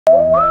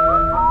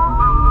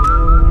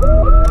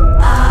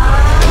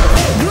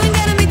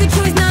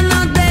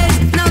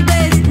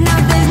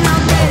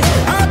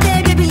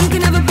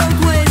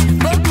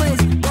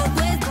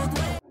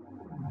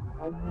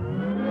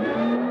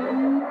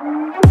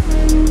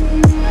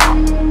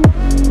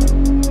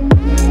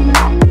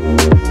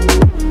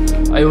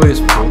iOS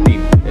 14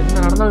 என்ன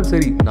நடந்தாலும்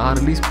சரி நான்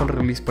ரிலீஸ்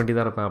பண்ணி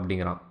தான் இருப்பேன்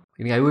அப்படிங்கிறான்.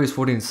 இனி iOS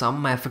 14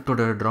 செம்ம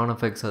எஃபெக்டோட ட்ரான்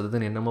எஃபெக்ட்ஸ்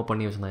அதுன்னு என்னமோ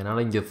பண்ணி வச்சுருந்தேன்.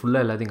 என்னால் இங்கே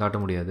ஃபுல்லாக எல்லாத்தையும் காட்ட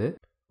முடியாது.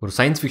 ஒரு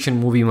சயின்ஸ் ஃபிக்ஷன்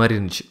மூவி மாதிரி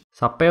இருந்துச்சு.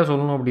 சப்பையாக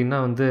சொல்லணும் அப்படின்னா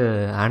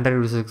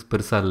ஆண்ட்ராய்டு யூசருக்கு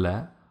பெருசாக இல்லை,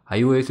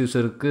 iOS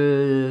யூசருக்கு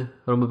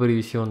ரொம்ப பெரிய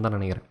விஷயம் தான்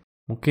நினைக்கிறேன்.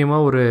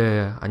 முக்கியமாக ஒரு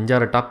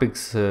 5-6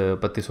 டாபிக்ஸ்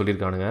பற்றி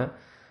சொல்லியிருக்கானுங்க.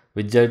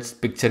 விட்ஜெட்ஸ்,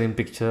 பிக்சர் இன்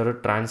பிக்சர்,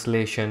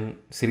 ட்ரான்ஸ்லேஷன்,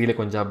 சிரியில்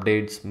கொஞ்சம்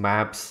updates,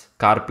 maps,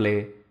 CarPlay,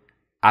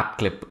 app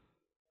clip.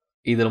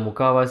 இதில்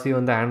முக்கால்வாசி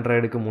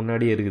ஆண்ட்ராய்டுக்கு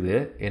முன்னாடியே இருக்குது.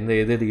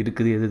 எது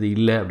இருக்குது எது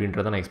இல்லை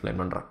அப்படின்றத நான்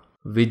எக்ஸ்பிளைன் பண்ணுறேன்.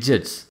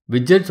 விட்ஜெட்ஸ்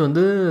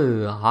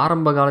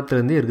ஆரம்ப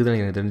காலத்துலேருந்தே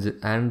இருக்குதுன்னு எனக்கு தெரிஞ்சு.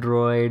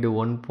 ஆண்ட்ராய்டு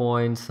 1.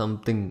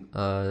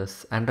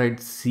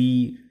 ஆண்ட்ராய்டு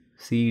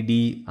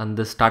சிடி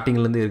அந்த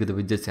ஸ்டார்டிங்லேருந்து இருக்குது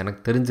விட்ஜெட்ஸ்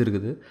எனக்கு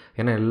தெரிஞ்சிருக்குது.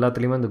 ஏன்னா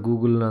எல்லாத்துலேயுமே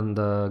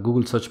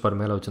கூகுள் சர்ச் பார்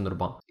மேலே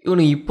வச்சுருந்துருப்பான்.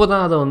 இவனு இப்போ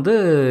தான் அதை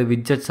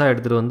விட்ஜெட்ஸாக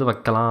எடுத்துகிட்டு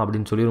வைக்கலாம்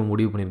அப்படின்னு சொல்லி ஒரு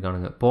முடிவு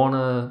பண்ணியிருக்கானுங்க.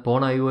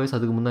 போன iOS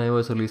அதுக்கு முன்னே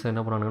iOS ரிலீஸாக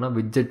என்ன பண்ணானுங்கன்னா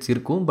விட்ஜெட்ஸ்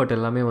இருக்கும், பட்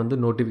எல்லாமே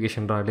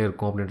நோட்டிஃபிகேஷன் ராலே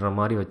இருக்கும் அப்படின்ற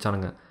மாதிரி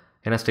வச்சானுங்க.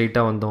 ஏன்னா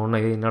ஸ்ட்ரெயிட்டாக வந்தோன்னே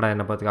என்னடா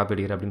என்ன பார்த்து காப்பி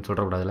அடிக்கிற அப்படின்னு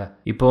சொல்கிறக்கூடாதுல.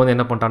 இப்போ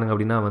என்ன பண்ணிட்டானுங்க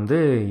அப்படின்னா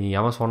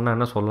எவன் சொன்னால்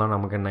என்ன சொல்லலாம்,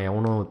 நமக்கு என்ன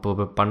எவனும்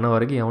இப்போ பண்ண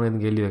வரைக்கும் எவனும்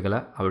எதுவும் கேள்வி வைக்கல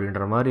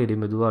அப்படின்ற மாதிரி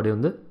மெதுவாக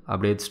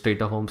அப்படியே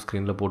ஸ்ட்ரெயிட்டாக ஹோம்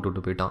ஸ்க்ரீனில்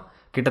போட்டுவிட்டு போயிட்டான்.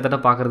 கிட்டத்தட்ட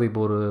பார்க்குறது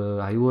இப்போ ஒரு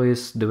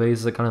iOS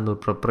டிவைஸுக்கான அந்த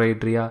ஒரு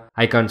ப்ரொப்ரைட்ரியாக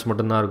ஐகான்ஸ்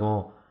மட்டும்தான்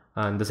இருக்கும்,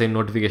 இந்த சைட்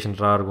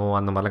நோட்டிஃபிகேஷன்ஸாக இருக்கும்,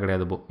 அந்த மாதிரிலாம்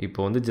கிடையாது.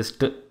 இப்போ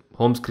ஜஸ்ட்டு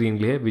ஹோம்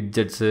ஸ்க்ரீன்லேயே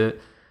விட்ஜெட்ஸு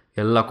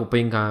எல்லா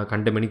குப்பையும்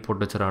கண்ட மெனிக்கு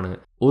போட்டு வச்சுறானுங்க.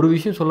 ஒரு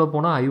விஷயம் சொல்ல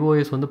போனால்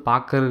iOS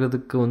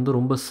பார்க்கறதுக்கு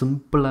ரொம்ப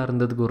சிம்பிளாக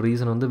இருந்ததுக்கு ஒரு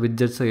ரீசன்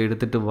விட்ஜெட்ஸை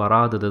எடுத்துகிட்டு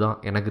வராதது தான்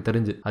எனக்கு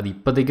தெரிஞ்சு. அது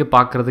இப்போதைக்கு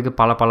பார்க்குறதுக்கு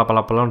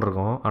பலன்னு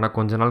இருக்கும், ஆனால்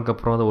கொஞ்ச நாளுக்கு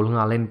அப்புறம் அதை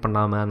ஒழுங்காக அலைன்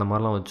பண்ணாமல் அந்த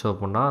மாதிரிலாம் வச்சோம்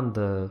அப்படின்னா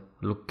அந்த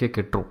லுக்கே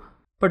கெட்டுரும்.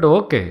 பட்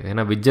ஓகே,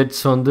 ஏன்னா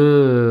விட்ஜெட்ஸ்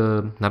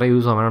நிறைய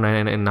யூஸ் ஆகும்.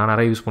 நான்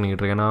நிறைய யூஸ்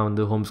பண்ணிக்கிட்டு இருக்கேன்.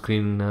 ஏன்னா ஹோம்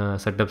ஸ்க்ரீன்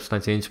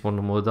செட்டப்ஸ்லாம் சேஞ்ச்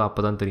பண்ணும்போது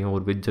அப்போ தான் தெரியும்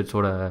ஒரு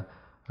விட்ஜெட்ஸோட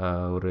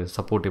ஒரு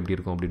சப்போர்ட் எப்படி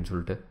இருக்கும் அப்படின்னு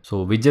சொல்லிட்டு. ஸோ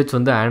விட்ஜெட்ஸ்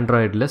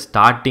ஆண்ட்ராய்டில்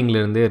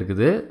ஸ்டார்டிங்லேருந்தே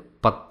இருக்குது.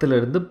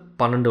 10லேருந்து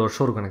 12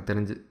 வருஷம் இருக்கும் எனக்கு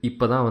தெரிஞ்சு.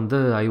 இப்போ தான்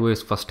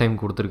iOS ஃபஸ்ட் டைம்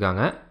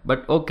கொடுத்துருக்காங்க.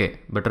 But okay,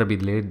 better B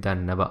late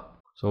than never.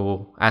 So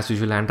as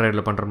usual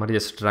ஆண்ட்ராய்டில் பண்ணுற மாதிரி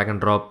ஜஸ்ட் ட்ராக்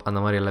அண்ட் ட்ராப்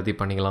அந்த மாதிரி எல்லாத்தையும்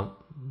பண்ணிக்கலாம்.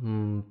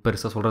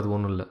 பெருசாக சொல்கிறதுக்கு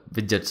ஒன்றும் இல்லை.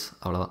 விட்ஜெட்ஸ்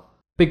அவ்வளோதான்.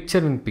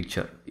 பிக்சர் இன்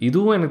பிக்சர்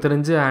இதுவும் எனக்கு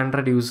தெரிஞ்சு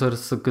ஆண்ட்ராய்டு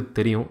யூசர்ஸுக்கு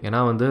தெரியும்.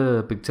 ஏன்னா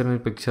பிக்சர்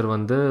இன் பிக்சர்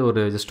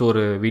ஒரு ஜஸ்ட்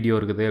ஒரு வீடியோ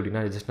இருக்குது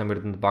அப்படின்னா ஜஸ்ட் நம்ம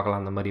எடுத்து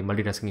பார்க்கலாம், அந்த மாதிரி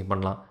மல்டி டாஸ்கிங்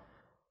பண்ணலாம்.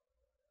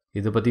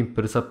 இதை பற்றி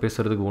பெருசாக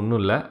பேசுகிறதுக்கு ஒன்றும்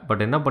இல்லை.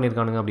 பட் என்ன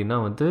பண்ணியிருக்கானுங்க அப்படின்னா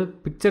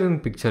பிக்சர் இன்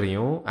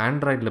பிக்சரையும்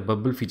ஆண்ட்ராய்டில்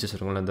பபிள் ஃபீச்சர்ஸ்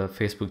இருக்கும்ல, இந்த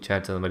ஃபேஸ்புக்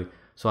சேட்ஸ் அந்த மாதிரி.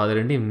 ஸோ அதை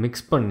ரெண்டையும்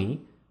மிக்ஸ் பண்ணி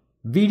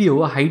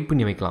வீடியோவை ஹைட்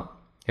பண்ணி வைக்கலாம்.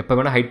 எப்போ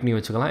வேணால் ஹைட் பண்ணி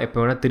வச்சுக்கலாம், எப்போ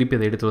வேணால் திருப்பி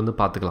அதை எடுத்து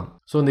பார்த்துக்கலாம்.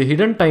 ஸோ இந்த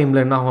ஹிடன்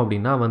டைமில் என்ன ஆகும்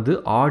அப்படின்னா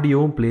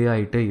ஆடியோவும் ப்ளே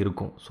ஆகிட்டே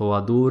இருக்கும். ஸோ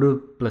அது ஒரு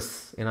ப்ளஸ்.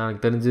 ஏன்னா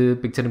எனக்கு தெரிஞ்சு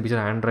பிக்சர் இன்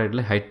பிக்சர்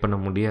ஆண்ட்ராய்டில் ஹைட் பண்ண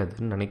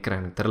முடியாதுன்னு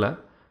நினைக்கிறேன். எனக்கு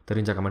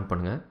தெரிஞ்சால் கமெண்ட்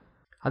பண்ணுங்கள்.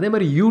 அதே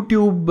மாதிரி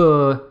யூடியூப்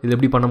இது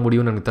எப்படி பண்ண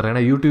முடியும்னு எனக்கு தெரியல.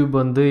 ஏன்னா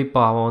யூடியூப்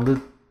இப்போ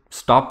அவன்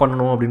ஸ்டாப்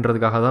பண்ணணும்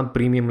அப்படின்றதுக்காக தான்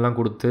ப்ரீமியம்லாம்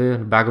கொடுத்து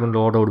பேக்ரவுண்டில்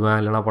ஓட விடுவேன்,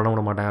 இல்லைனா பண்ண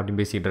விட மாட்டேன்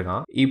அப்படின்னு பேசிகிட்டு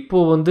இருக்கான்.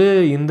 இப்போது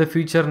இந்த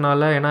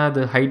ஃபியூச்சர்னால ஏன்னா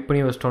அது ஹைட்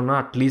பண்ணி வச்சிட்டோம்னா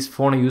அட்லீஸ்ட்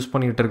ஃபோனை யூஸ்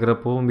பண்ணிகிட்டு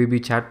இருக்கிறப்போ மேபி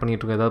சேட்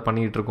பண்ணிகிட்டு இருக்கோம், ஏதாவது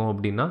பண்ணிகிட்டு இருக்கோம்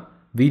அப்படின்னா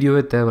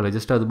வீடியோவே தேவையில்லை,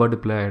 ஜஸ்ட் அது பாட்டு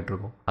ப்ளே ஆகிட்டு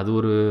இருக்கும். அது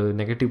ஒரு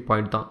நெகட்டிவ்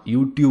பாயிண்ட் தான்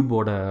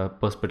யூடியூபோட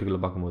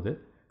பெர்ஸ்பெக்டிவில் பார்க்கும்போது.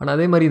 ஆனால்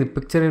அதே மாதிரி இது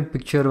பிக்சர் இன்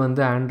பிக்சர்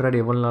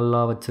ஆண்ட்ராய்டு எவ்வளோ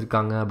நல்லா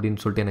வச்சுருக்காங்க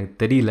அப்படின்னு சொல்லிட்டு எனக்கு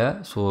தெரியல.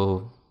 ஸோ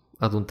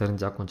அதுவும்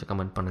தெரிஞ்சால் கொஞ்சம்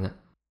கமெண்ட் பண்ணுங்கள்.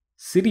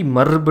 சிரி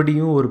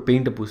மறுபடியும் ஒரு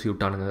பெயிண்ட்டை பூசி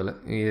விட்டானுங்க. அதில்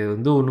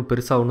இது ஒன்றும்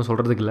பெருசாக ஒன்றும்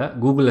சொல்கிறதுக்கு இல்லை.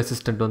 கூகுள்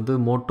அசிஸ்டண்ட்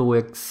மோட்டோ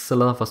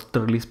எக்ஸில் தான்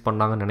ஃபஸ்ட்டு ரிலீஸ்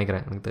பண்ணாங்கன்னு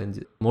நினைக்கிறேன். எனக்கு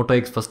தெரிஞ்சு மோட்டோ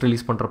எக்ஸ் ஃபஸ்ட்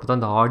ரிலீஸ் பண்ணுறப்ப தான்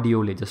அந்த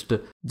ஆடியோவிலே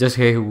ஜஸ்ட்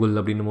ஹே கூகுள்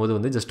அப்படின்னும்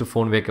போது ஜஸ்ட்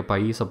ஃபோன் வேக்கப்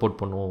ஆகி சப்போர்ட்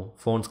பண்ணுவோம்,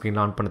 ஃபோன் ஸ்க்ரீன்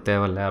ஆன் பண்ண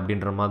தேவையில்லை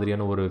அப்படின்ற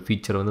மாதிரியான ஒரு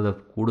ஃபீச்சர் அதை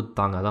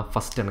கொடுத்தாங்க. அதான்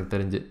ஃபஸ்ட் எனக்கு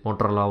தெரிஞ்சு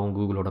மோட்டோரோலாவும்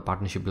கூகுளோட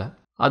பார்ட்னர்ஷிப்பில்.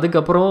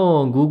 அதுக்கப்புறம்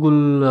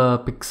கூகுள்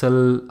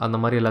பிக்சல் அந்த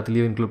மாதிரி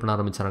எல்லாத்துலேயும் இன்க்ளூட் பண்ண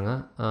ஆரம்பித்தாங்க.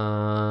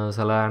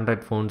 சில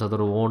ஆண்ட்ராய்ட் ஃபோன்ஸ்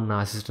அதோட ஓன்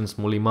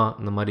அசிஸ்டன்ஸ் மூலிமா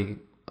இந்த மாதிரி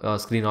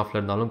ஸ்க்ரீன் ஆஃபில்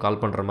இருந்தாலும் கால்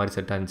பண்ணுற மாதிரி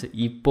செட் ஆகிடுச்சு.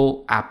 இப்போது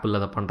ஆப்பிள்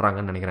அதை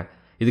பண்ணுறாங்கன்னு நினைக்கிறேன்.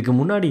 இதுக்கு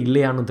முன்னாடி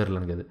இல்லையான்னு தெரில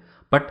எனக்கு அது.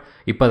 பட்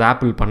இப்போ அது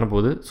ஆப்பிள் பண்ண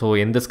போகுது. ஸோ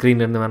எந்த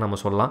ஸ்க்ரீன்லேருந்து வேணால் நம்ம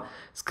சொல்லலாம்.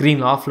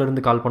 ஸ்க்ரீன்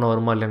ஆஃப்லேருந்து கால் பண்ண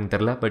வருமா இல்லைன்னு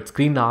தெரில. பட்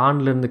ஸ்க்ரீன்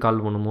ஆன்லேருந்து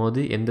கால்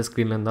பண்ணும்போது எந்த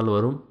ஸ்க்ரீனில் இருந்தாலும்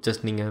வரும்.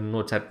 ஜஸ்ட் நீங்கள்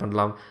இன்னும் சேட்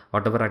பண்ணலாம்.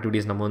 வாட் எவர்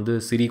ஆக்டிவிட்டீஸ் நம்ம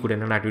சிரி கூட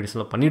என்னென்ன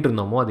ஆக்டிவிட்டீஸ்லாம் பண்ணிகிட்டு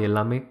இருந்தோமோ அது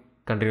எல்லாமே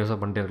கண்டினியூஸாக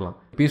பண்ணிட்டே இருக்கலாம்.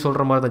 இப்போயும்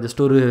சொல்கிற மாதிரி தான்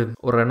ஜஸ்ட்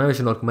ஒரு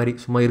ரெனோவேஷன் ஒர்க் மாதிரி.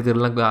 சும்மா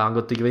இருக்கிறதுலாம்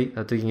அங்கே தூக்கி வை,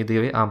 அது தூக்கி இங்கே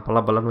தூக்கி வை,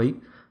 பலன்னு வை,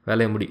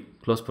 வேலையை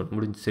க்ளோஸ் பண்ணி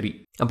முடிஞ்சு. சரி,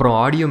 அப்புறம்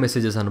ஆடியோ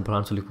மெசேஜஸ்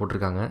அனுப்பலான்னு சொல்லி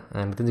போட்டிருக்காங்க.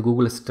 எனக்கு தெரிஞ்சு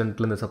கூகுள்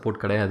அசிஸ்டண்ட்டில் இந்த சப்போர்ட்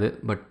கிடையாது.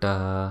 பட்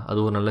அது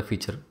ஒரு நல்ல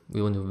ஃபீச்சர்.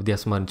 இது கொஞ்சம்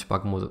வித்தியாசமாக இருந்துச்சு,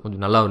 பார்க்கும்போது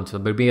கொஞ்சம் நல்லா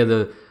இருந்துச்சு. மேபி அது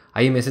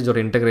iMessageோட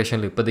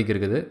இன்டெகிரேஷனில் இப்போதைக்கு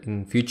இருக்குது.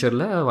 இன்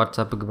ஃபியூச்சரில்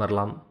வாட்ஸ்அப்புக்கு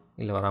வரலாம்,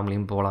 இல்லை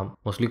வராமலையும் போகலாம்.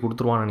 மோஸ்ட்லி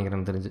கொடுத்துருவான்னு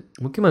நினைக்கிறேன் தெரிஞ்சு.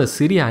 முக்கியமாக அது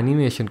சிறிய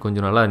அனிமேஷன்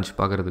கொஞ்சம் நல்லா இருந்துச்சு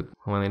பார்க்குறது.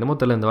 அவன் என்னமோ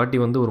தெரியல, இந்த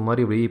வாட்டி ஒரு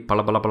மாதிரி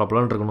இப்படி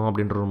பலன்னு இருக்கணும்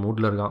அப்படின்ற ஒரு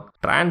மூடில் இருக்கான்.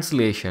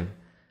 ட்ரான்ஸ்லேஷன்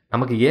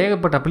நமக்கு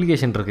ஏகப்பட்ட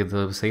அப்ளிகேஷன் இருக்குது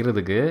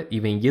செய்கிறதுக்கு.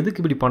 இவன் எதுக்கு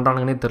இப்படி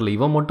பண்ணுறானுங்கன்னே தெரில.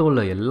 இவன் மட்டும்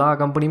இல்லை, எல்லா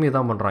கம்பெனியுமே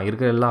இதான் பண்ணுறான்.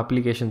 இருக்கிற எல்லா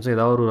அப்ளிகேஷன்ஸும்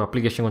ஏதாவது ஒரு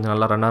அப்ளிகேஷன் கொஞ்சம்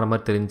நல்லா ரன் ஆகிற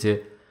மாதிரி தெரிஞ்சு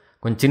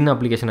கொஞ்சம் சின்ன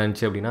அப்ளிகேஷன்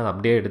இருந்துச்சு அப்படின்னா அதை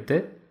அப்படியே எடுத்து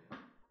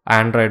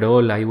ஆண்ட்ராய்டோ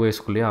இல்லை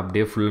iOSக்குள்ளேயோ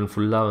அப்படியே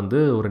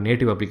ஃபுல்லாக ஒரு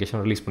நேட்டிவ்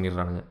அப்ளிகேஷன் ரிலீஸ்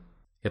பண்ணிடுறானுங்க.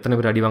 எத்தனை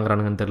பேர் அடி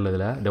வாங்குறானுங்கன்னு தெரில.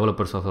 இதில்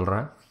டெவலப்பர்ஸாக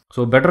சொல்கிறேன்.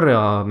 ஸோ பெட்டர்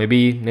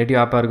மேபி நேட்டிவ்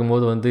ஆப்பாக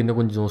இருக்கும்போது வந்து இன்னும்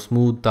கொஞ்சம்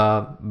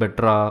ஸ்மூத்தாக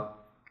பெட்டராக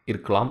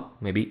இருக்கலாம்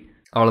மேபி.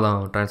 அவ்வளோதான்,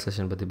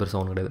 ட்ரான்ஸ்லேஷன் பற்றி பெருசாக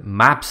ஒன்றும் கிடையாது.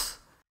 மேப்ஸ்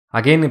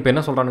அகெயின் இப்போ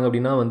என்ன சொல்கிறானுங்க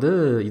அப்படின்னா வந்து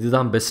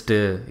இதுதான் பெஸ்ட்டு,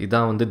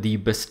 இதுதான் வந்து தி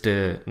பெஸ்ட்டு,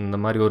 இந்த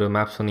மாதிரி ஒரு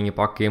மேப்ஸை நீங்கள்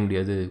பார்க்கவே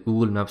முடியாது,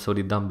 கூகுள்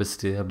மேப்ஸோட இதுதான்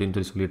பெஸ்ட்டு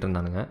அப்படின்னு சொல்லிட்டு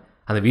இருந்தானுங்க.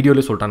 அந்த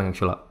வீடியோலேயே சொல்லிட்டானுங்க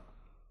ஆக்சுவலாக.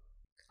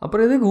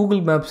 அப்புறம் எது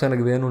கூகுள் மேப்ஸ்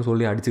எனக்கு வேணும்னு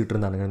சொல்லி அடிச்சுக்கிட்டு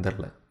இருந்தானுங்கன்னு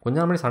தெரில. கொஞ்ச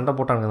நாள் முன்னாடி சண்டை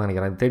போட்டானுங்கன்னு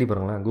நினைக்கிறேன். தேடி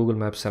பாருங்களேன், கூகுள்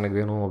மேப்ஸ் எனக்கு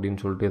வேணும்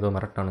அப்படின்னு சொல்லிட்டு ஏதோ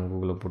மிரட்டானுங்க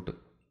கூகுளில் போட்டு.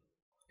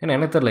 ஏன்னா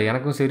எனக்கு தெரில,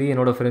 எனக்கும் சரி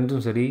என்னோடய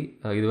ஃப்ரெண்ட்ஸும் சரி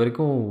இது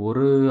வரைக்கும்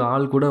ஒரு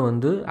ஆள் கூட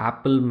வந்து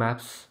ஆப்பிள்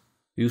மேப்ஸ்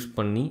யூஸ்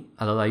பண்ணி,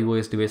 அதாவது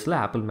iOS டிவைஸில்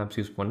ஆப்பிள் மேப்ஸ்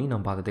யூஸ் பண்ணி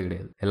நான் பார்த்ததே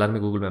கிடையாது.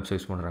 எல்லாருமே கூகுள் மேப்ஸ்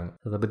யூஸ் பண்ணுறாங்க.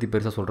 அதை பற்றி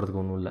பெருசாக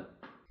சொல்கிறதுக்கு ஒன்றும் இல்லை.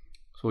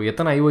 ஸோ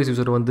எத்தனை iOS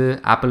யூஸர் வந்து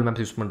ஆப்பிள்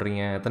மேப்ஸ் யூஸ்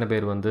பண்ணுறீங்க, எத்தனை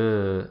பேர் வந்து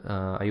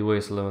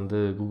iOSயில் வந்து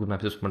கூகுள்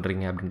மேப்ஸ் யூஸ்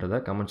பண்ணுறீங்க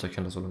அப்படின்றத கமெண்ட்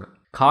செக்ஷனில் சொல்லுங்கள்.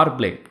 கார்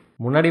ப்ளே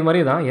முன்னாடி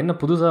மாதிரி தான், என்ன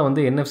புதுசாக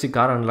வந்து NFC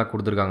கார் அன்லாக்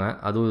கொடுத்துருக்காங்க.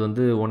 அதுவும்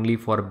வந்து ஒன்லி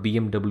ஃபார்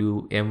BMW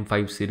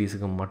M5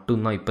 சீரீஸுக்கு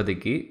மட்டும்தான்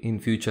இப்போதைக்கு. இன்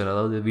ஃபியூச்சர்,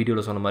 அதாவது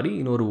வீடியோவில் சொன்ன மாதிரி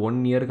இன்னொரு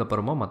 1 இயருக்கு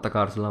அப்புறமா மற்ற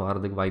கார்ஸ்லாம்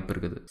வரதுக்கு வாய்ப்பு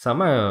இருக்குது.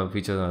 செம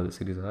ஃபீச்சர் தான் அது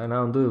சீரீஸாக. ஏன்னா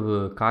வந்து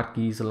கார்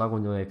கீஸ் எல்லாம்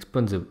கொஞ்சம்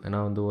எக்ஸ்பென்சிவ்.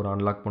 ஏன்னா வந்து ஒரு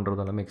அன்லாக்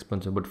பண்ணுறது எல்லாமே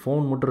எக்ஸ்பென்சிவ். பட்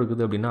ஃபோன் மட்டும்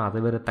இருக்குது அப்படின்னா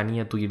அதை வேறு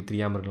தனியாக தூக்கிட்டு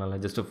தெரியாமல்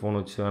இருக்கலாம்ல, ஜஸ்ட்டு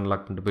ஃபோன் வச்சு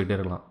அன்லாக் பண்ணிட்டு போயிட்டே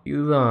இருக்கலாம்.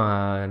 இதுதான்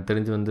எனக்கு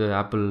தெரிஞ்சு வந்து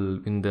ஆப்பிள்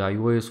இந்த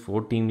iOS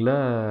 14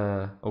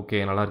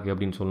 ஓகே நல்லாயிருக்கு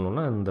அப்படின்னு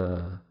சொல்லணும்னா இந்த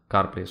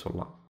கார் ப்ளே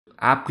சொல்லலாம்.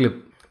 ஆப் கிளிப்,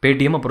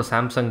 பேடிஎம் அப்புறம்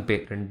சாம்சங் பே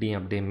ரெண்டையும்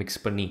அப்படியே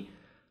மிக்ஸ் பண்ணி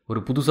ஒரு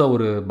புதுசாக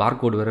ஒரு பார்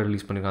கோடு வேறு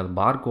ரிலீஸ் பண்ணியிருக்கான். அது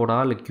பார் கோடா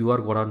இல்லை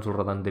கியூஆர் கோடான்னு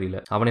சொல்கிறதான்னு தெரியல,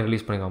 அவனே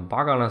ரிலீஸ் பண்ணியிருக்கான்.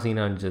 பார்க்கலாம்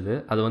சீனாக இருந்துச்சு.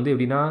 அது வந்து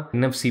எப்படின்னா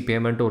NFC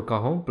பேமெண்ட்டும் ஒர்க்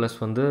ஆகும், ப்ளஸ்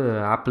வந்து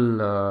ஆப்பிள்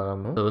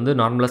அது வந்து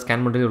நார்மலாக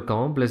ஸ்கேன் பண்ணுறதே ஒர்க்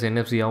ஆகும், ப்ளஸ்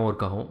NFC-யாகவும்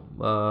ஒர்க் ஆகும்.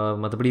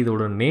 மற்றபடி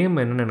இதோட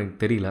நேம் என்னென்னு எனக்கு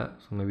தெரியல.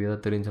 ஸோ மேபி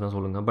எதாவது தெரிஞ்சுன்னா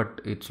சொல்லுங்கள். But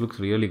it's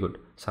looks really good.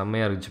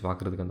 செம்மையாக இருந்துச்சு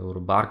பார்க்குறதுக்கு. அந்த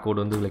ஒரு பார்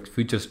கோடு வந்து லைக்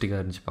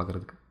ஃபியூச்சரிஸ்டிக்காக இருந்துச்சு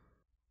பார்க்குறதுக்கு.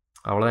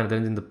 அவ்வளோதான் எனக்கு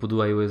தெரிஞ்சு இந்த புது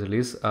iOS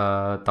ரிலீஸ்.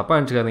 தப்பாக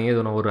நினச்சிக்காதீங்க,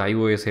 இது நான் ஒரு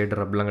iOS ஹேட்டர்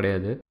அப்படிலாம்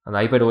கிடையாது. அந்த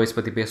iPad OS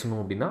பற்றி பேசணும்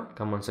அப்படின்னா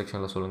கமெண்ட்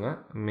செக்ஷனில் சொல்லுங்கள்.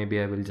 Maybe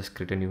I will just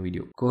create a new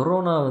video.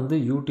 Corona வந்து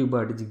யூடியூப்பை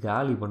அடித்து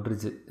காலி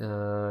பண்ணுறச்சு.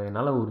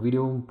 என்னால் ஒரு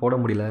வீடியோவும் போட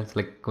முடியல. இட்ஸ்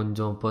லைக்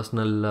கொஞ்சம்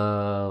பர்சனல்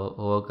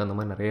ஒர்க் அந்த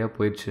மாதிரி நிறையா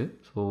போயிடுச்சு.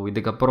 ஸோ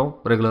இதுக்கப்புறம்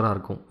ரெகுலராக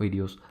இருக்கும்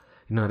வீடியோஸ்.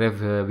 இன்னும் நிறைய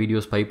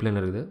வீடியோஸ்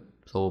பைப்லைன் இருக்குது.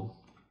 So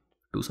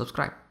to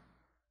subscribe.